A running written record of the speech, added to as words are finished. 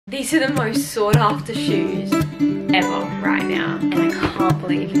These are the most sought after shoes ever right now, and I can't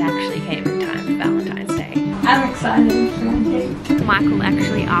believe it actually came in time for Valentine's Day. I'm excited for that day. Michael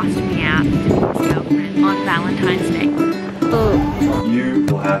actually asked me out to be his girlfriend on Valentine's Day. You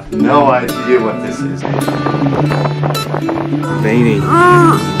will have no idea what this is. Veiny.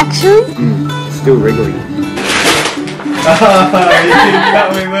 Actually? Still wriggly. You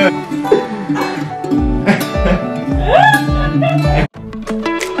got me there.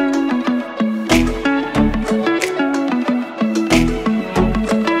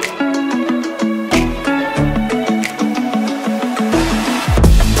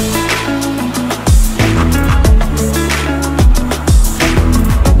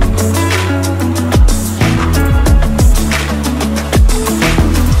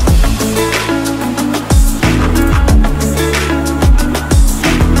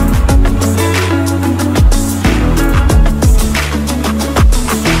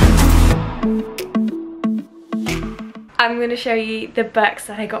 I'm going to show you the box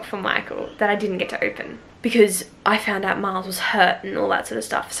that I got from Michael that I didn't get to open because I found out Miles was hurt and all that sort of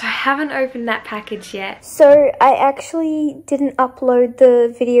stuff. So I haven't opened that package yet. So I actually didn't upload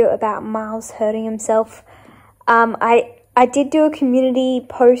the video about Miles hurting himself. I did do a community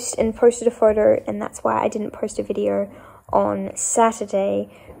post and posted a photo, and that's why I didn't post a video on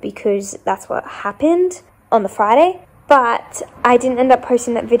Saturday, because that's what happened on the Friday. But I didn't end up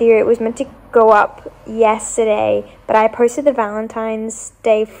posting that video. It was meant to go up yesterday, but I posted the Valentine's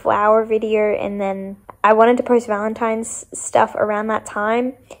Day flower video, and then I wanted to post Valentine's stuff around that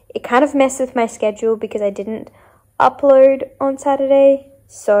time. It kind of messed with my schedule because I didn't upload on Saturday,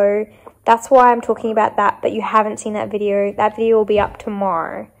 so that's why I'm talking about that, but you haven't seen that video. That video will be up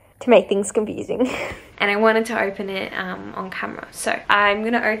tomorrow to make things confusing. And I wanted to open it on camera, so I'm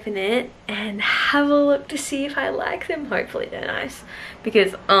gonna open it and have a look to see if I like them. Hopefully they're nice,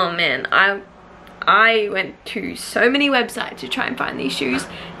 because oh man, I went to so many websites to try and find these shoes,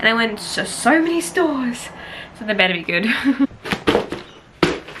 and I went to so many stores, so they better be good.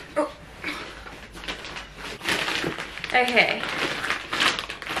 Oh. Okay.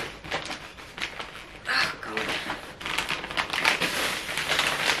 Oh god.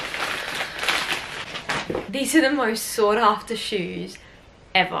 These are the most sought after shoes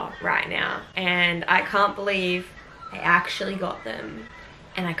ever right now, and I can't believe I actually got them,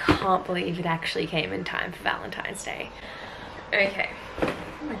 and I can't believe it actually came in time for Valentine's Day. Okay. Oh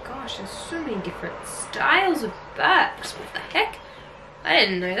my gosh, there's so many different styles of bags. What the heck? I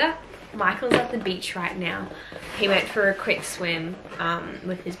didn't know that. Michael's at the beach right now. He went for a quick swim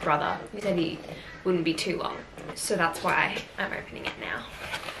with his brother. He said he wouldn't be too long, so that's why I'm opening it now.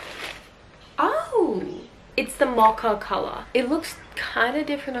 Oh! It's the mocha color. It looks kind of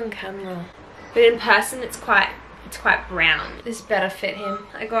different on camera, but in person it's quite brown. This better fit him.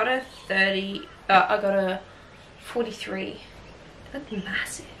 I got a 30. I got a 43. That's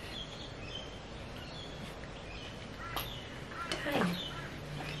massive. Dang.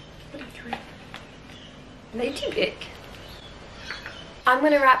 43. Are they too big? I'm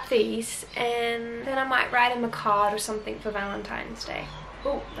gonna wrap these, and then I might write him a card or something for Valentine's Day.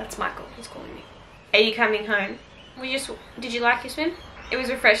 Oh, that's Michael. He's calling me. Are you coming home? Did you like your swim? It was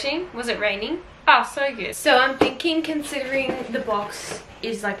refreshing? Was it raining? Oh, so good. So I'm thinking, considering the box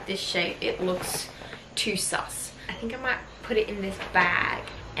is like this shape, it looks too sus. I think I might put it in this bag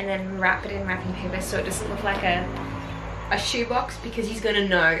and then wrap it in wrapping paper so it doesn't look like a shoebox, because he's gonna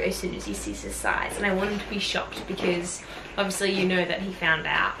know as soon as he sees his size, and I want him to be shocked because obviously you know that he found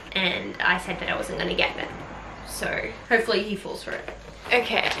out and I said that I wasn't gonna get them. So hopefully he falls for it.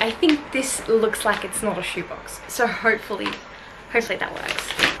 Okay, I think this looks like it's not a shoebox, so hopefully that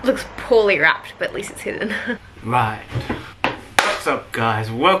works. Looks poorly wrapped, but at least it's hidden. Right. What's up guys?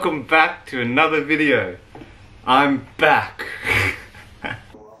 Welcome back to another video. I'm back.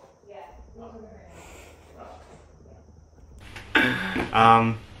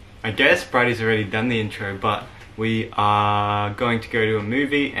 I guess Bridie's already done the intro, but we are going to go to a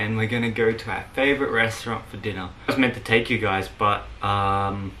movie and we're going to go to our favourite restaurant for dinner. I was meant to take you guys, but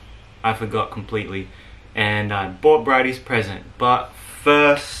I forgot completely, and I bought Bridie's present. But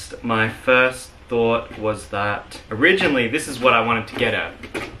first, my first thought was that originally this is what I wanted to get her.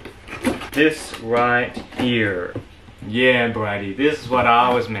 This right here. Yeah, Bridie, this is what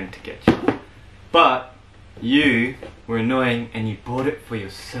I was meant to get you. But you were annoying and you bought it for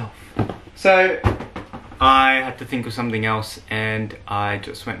yourself. So I had to think of something else, and I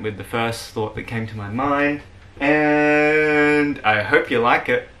just went with the first thought that came to my mind. And I hope you like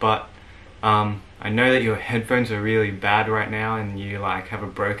it, but I know that your headphones are really bad right now and you like have a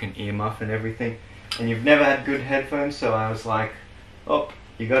broken earmuff and everything, and you've never had good headphones, so I was like, oh,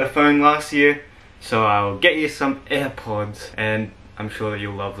 you got a phone last year, so I'll get you some AirPods, and I'm sure that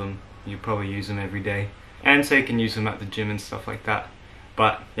you'll love them. You probably use them every day, and so you can use them at the gym and stuff like that.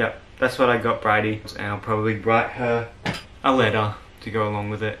 But yeah, that's what I got Bridie, and I'll probably write her a letter to go along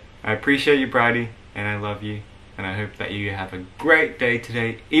with it. I appreciate you, Bridie, and I love you, and I hope that you have a great day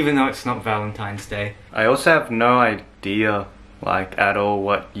today, even though it's not Valentine's Day. I also have no idea, like, at all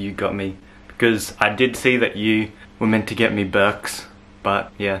what you got me, because I did see that you were meant to get me Birks,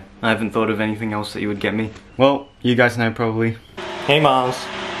 but yeah, I haven't thought of anything else that you would get me. Well, you guys know probably. Hey Miles.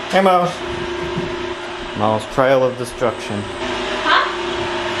 Hey Miles. Miles, Trail of Destruction. Huh?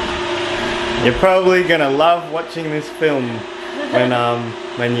 You're probably gonna love watching this film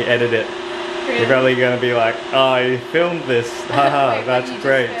when you edit it. Really? You're probably gonna be like, oh, you filmed this. Haha, Wait, that's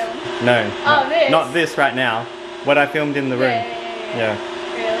great. No, not this right now. What I filmed in the room. Yeah.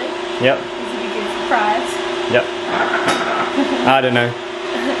 Really? Yep. This would be a good surprise. Yep. I don't know.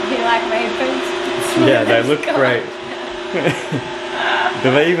 Do you like my headphones? Yeah, they look great.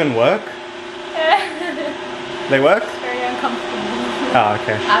 Do they even work? They work? Very uncomfortable. Oh,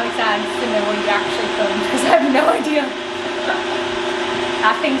 okay. I'm excited to know what you actually filmed because I have no idea.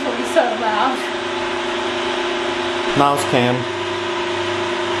 Our things will be so loud. Miles cam.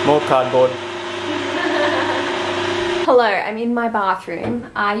 More cardboard. Hello, I'm in my bathroom.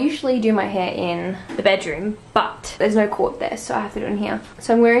 I usually do my hair in the bedroom, but there's no cord there, so I have to do it in here.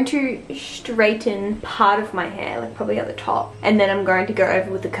 So I'm going to straighten part of my hair, like probably at the top, and then I'm going to go over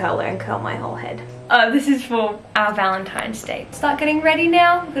with the curler and curl my whole head. This is for our Valentine's Day. Start getting ready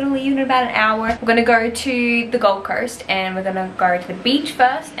now. We're gonna leave in about an hour. We're gonna go to the Gold Coast, and we're gonna go to the beach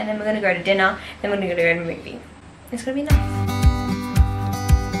first, and then we're gonna go to dinner, then we're gonna go to a movie. It's gonna be nice.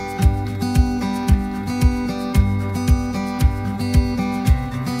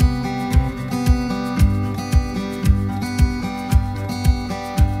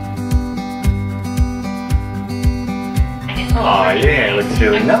 Oh yeah, it looks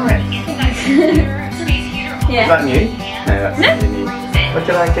really nice. Yeah. Is that new? No, that's not new. What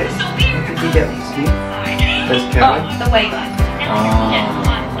did I get? What did you get this year? This curly? Oh, the wave one. Oh,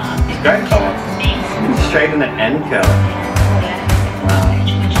 it's a great colour. It's straighten it and curl. Wow.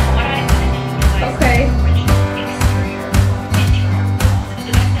 Okay.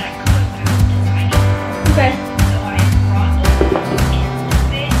 Okay.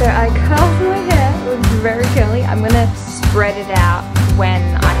 So I curled my hair. It was very curly. I'm gonna spread it out when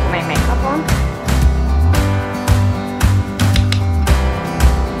I put my makeup on.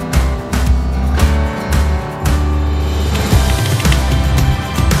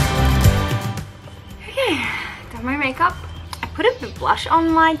 Okay, done my makeup. I put a bit of blush on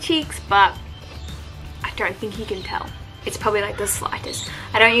my cheeks, but I don't think you can tell. It's probably like the slightest.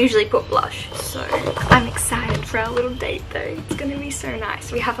 I don't usually put blush, so I'm excited for our little date though. It's gonna be so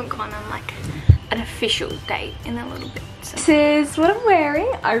nice. We haven't gone on like an official date in a little bit. So. This is what I'm wearing.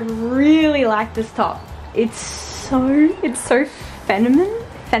 I really like this top. It's so feminine.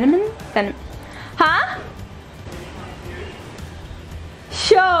 Huh?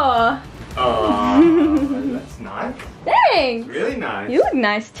 Sure. Oh, that's nice. Thanks. Really nice. You look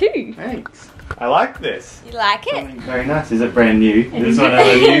nice too. Thanks. I like this. You like it? Something very nice. Is it brand new? This is one of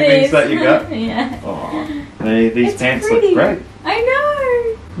the new things that you got? Yeah. Oh, these pants pretty. look great. I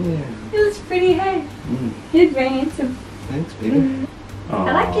know. Yeah. It looks pretty, hey? You're very handsome. Thanks, baby. I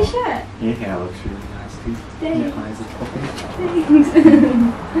like your shirt. Your hair looks really nice too. Thanks. Your eyes are popping.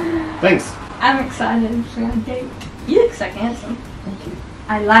 Thanks. Thanks. I'm excited for our date. You look so handsome. Thank you.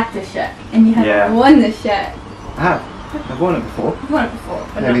 I like this shirt, and you haven't Yeah. worn this shirt. I have. I've worn it before. You've worn it before,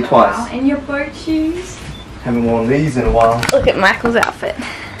 but Maybe not in a twice. while. And your boat shoes. Haven't worn these in a while. Look at Michael's outfit.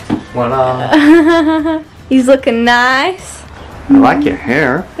 Voila. He's looking nice. I like your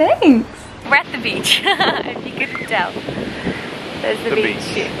hair. Thanks. We're at the beach, if you couldn't tell. There's the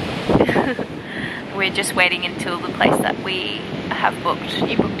beach. We're just waiting until the place that we have booked.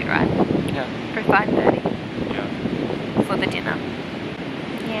 You booked it, right? Yeah. For 5:30. Yeah. For the dinner.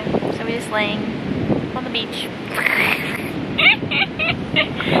 Yeah, so we're just laying on the beach.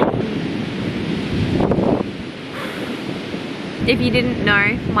 If you didn't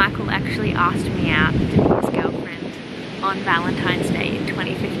know, Michael actually asked me out to be his girlfriend on Valentine's Day in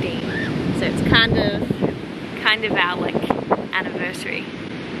 2015. So it's kind of our like anniversary.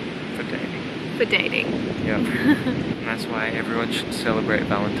 For dating. For dating. Yeah. And that's why everyone should celebrate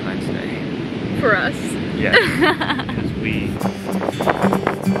Valentine's Day. For us. Yeah. Because we...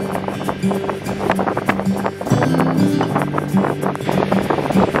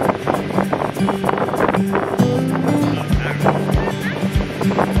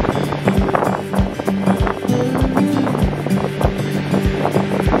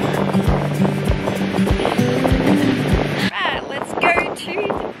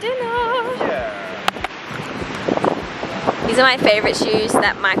 These are my favourite shoes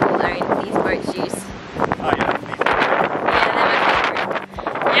that Michael owns, these boat shoes. Oh yeah.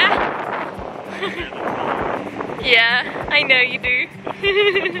 Yeah, they're my favourite. Yeah? Yeah, I know you do.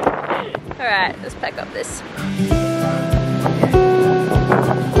 Alright, let's pack up this.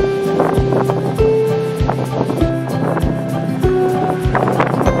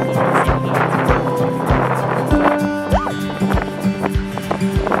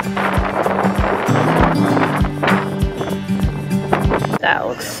 That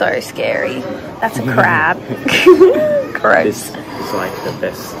looks so scary. That's a crab. Gross. This is like the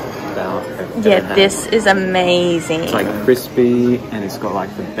best I've ever Yeah, had. this is amazing. It's like crispy and it's got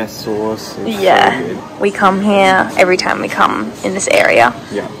like the best sauce. It's Yeah, so good. we come here every time we come in this area.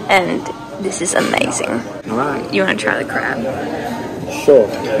 Yeah. And this is amazing. Alright. You want to try the crab? Sure.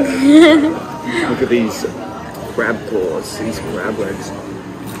 Look at these crab claws, these crab legs.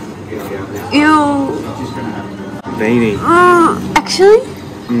 Ew. Veiny. Actually?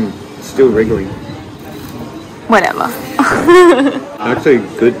 Still wriggling. Whatever. Actually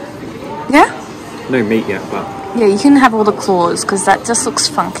good. Yeah? No meat yet, but Yeah, you can have all the claws because that just looks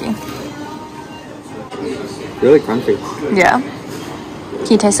funky. really crunchy. Yeah. Can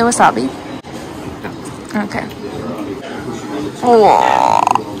you taste the wasabi? No. Okay. Oh.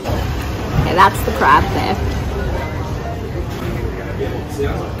 Okay, that's the crab there.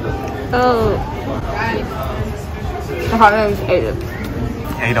 Oh. I haven't even ate it.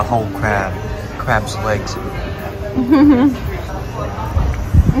 Ate a whole crab. Crab's legs.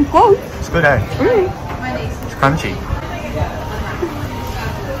 Okay. It's good, eh? It's crunchy.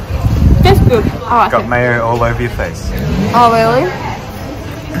 That's good. I like Got it. mayo all over your face. Oh, really?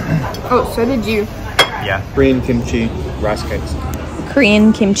 Oh, so did you. Yeah. Korean kimchi rice cakes.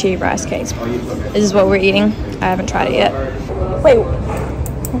 Korean kimchi rice cakes. This is what we're eating. I haven't tried it yet. Wait,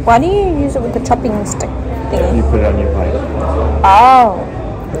 why do you use it with the chopping stick thing? You put it on your plate. Oh.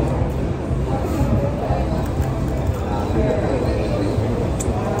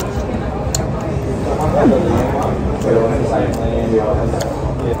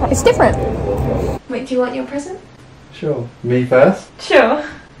 It's different. Wait, do you want your present? Sure. Me first? Sure.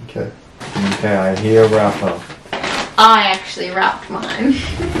 Okay. Okay, I hear a wrapper. I actually wrapped mine.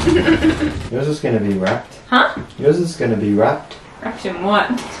 Yours is gonna be wrapped. Huh? Yours is gonna be wrapped. Wrapped in what?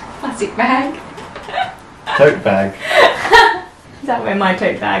 Plastic bag? Tote bag. Is that where my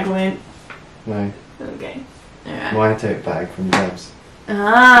tote bag went? No. Okay. Alright. My tote bag from Debs.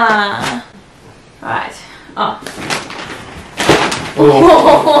 Ah. Right. Oh.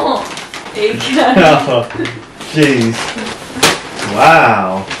 Oh. There you go. Oh, jeez.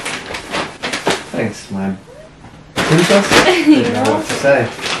 Wow. Thanks, man. Princess? Didn't know what to say.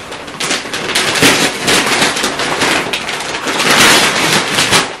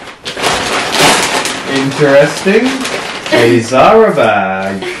 Interesting. A Zara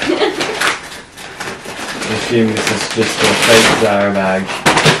bag. I assume this is just a fake Zara bag.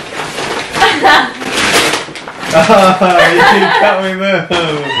 Oh, you got me them.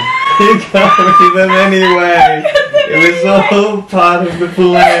 You got me them anyway. It was all part of the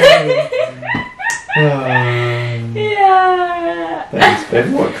plan. Yeah. Thanks,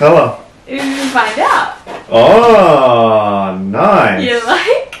 babe. What colour? You can find out. Oh, nice. You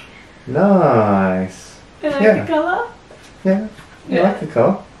like? Nice. You like Yeah. the colour? Yeah, I like the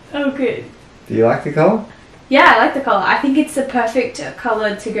colour. Oh, good. Do you like the colour? Yeah, I like the colour. I think it's the perfect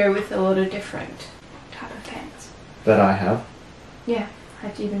colour to go with a lot of different type of pants. That I have. Yeah, I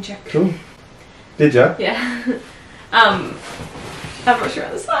had to even check. Cool. Did you? Yeah. I'm not sure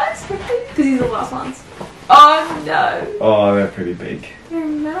on the size because these are the last ones. Oh no, Oh, they're pretty big. they're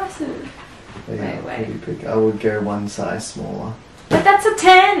massive. They are Wait. pretty big. I would go one size smaller. But that's a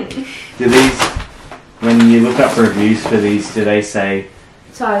 10. Do these, when you look up reviews for these, do they say,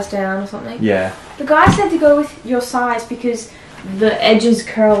 Size down or something. yeah, The guy said to go with your size because the edges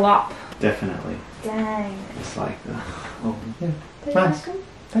curl up. definitely. Dang. It's like the, Oh, yeah. Did Nice. you ask him?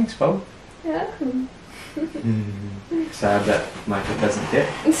 Thanks, Bob. Yeah. sad that Michael doesn't get.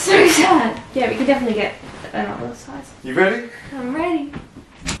 It's so sad. Yeah, we could definitely get another size. You ready? I'm ready.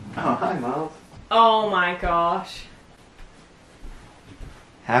 Oh, hi, Miles. Oh my gosh.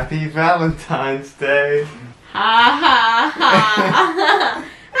 Happy Valentine's Day. Ha ha ha.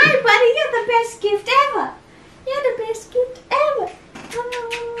 Hey buddy, you're the best gift ever. You're the best gift ever.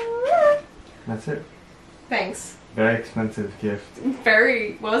 That's it. Thanks. Very expensive gift.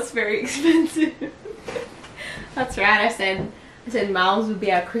 Was very expensive. That's right, I said Miles would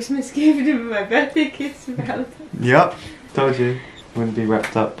be our Christmas gift and my birthday gift for Valentine's. Yep. Told you. Wouldn't be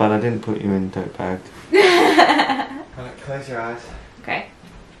wrapped up, but I didn't put you in tote bag. Alright, close your eyes. Okay.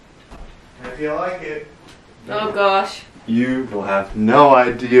 Hope you like it. Oh gosh. you will have no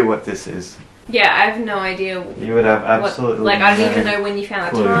idea what this is. Yeah, I have no idea. You would have absolutely Like, I don't no even know when you found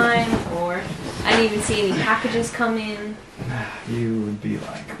the clue. time, or I didn't even see any packages come in. You would be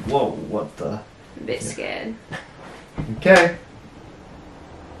like, whoa, what the? A bit scared. Okay.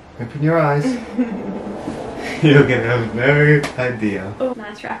 Open your eyes. You're gonna have no idea. Oh,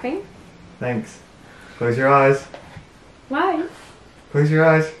 nice wrapping. Thanks. Close your eyes. Why? Close your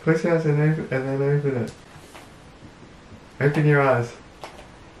eyes. Close your eyes and then open it. Open your eyes.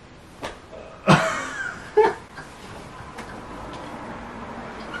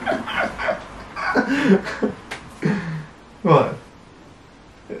 What?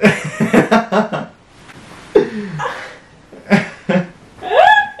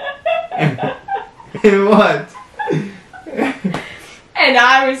 What? And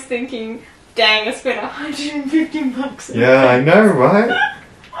I was thinking, dang, I spent $150. Yeah, I know, right?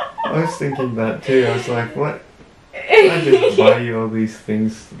 I was thinking that too. I was like, what? I just buy you all these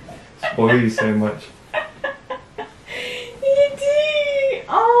things, spoil you so much. You do.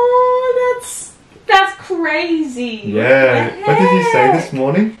 Oh, that's crazy. Yeah. What did you say this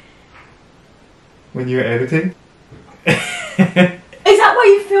morning? When you were editing? Is that why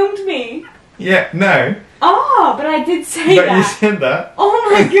you filmed me? Yeah, no. Oh, but I did say But that. you said that. Oh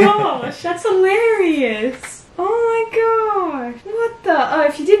my gosh, that's hilarious. Oh my gosh. What the? Oh,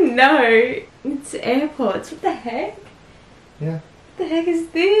 if you didn't know, it's AirPods. What the heck? Yeah. What the heck is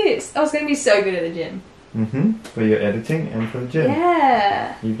this? I was going to be so good at the gym. Mm-hmm. For your editing and for the gym.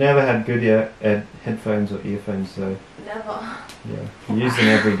 Yeah. You've never had good headphones or earphones though. Never. Yeah. You use them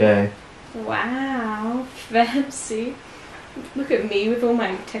every day. Wow. Fancy. Look at me with all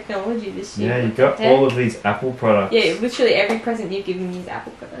my technology this year. Yeah, you got all of these Apple products. Yeah, literally every present you've given me is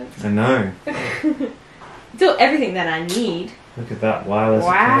Apple products. I know. Still everything that I need. Look at that wireless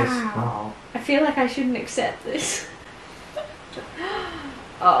case. Wow. I feel like I shouldn't accept this.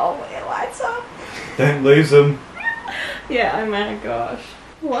 Oh, my lights up. Don't lose them. Yeah, oh my gosh.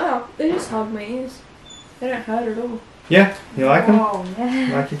 Wow, they just hug my ears. They don't hurt at all. Yeah, you like them? Oh,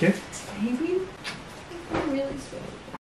 yeah. Like your gift? Maybe. They're really sweet.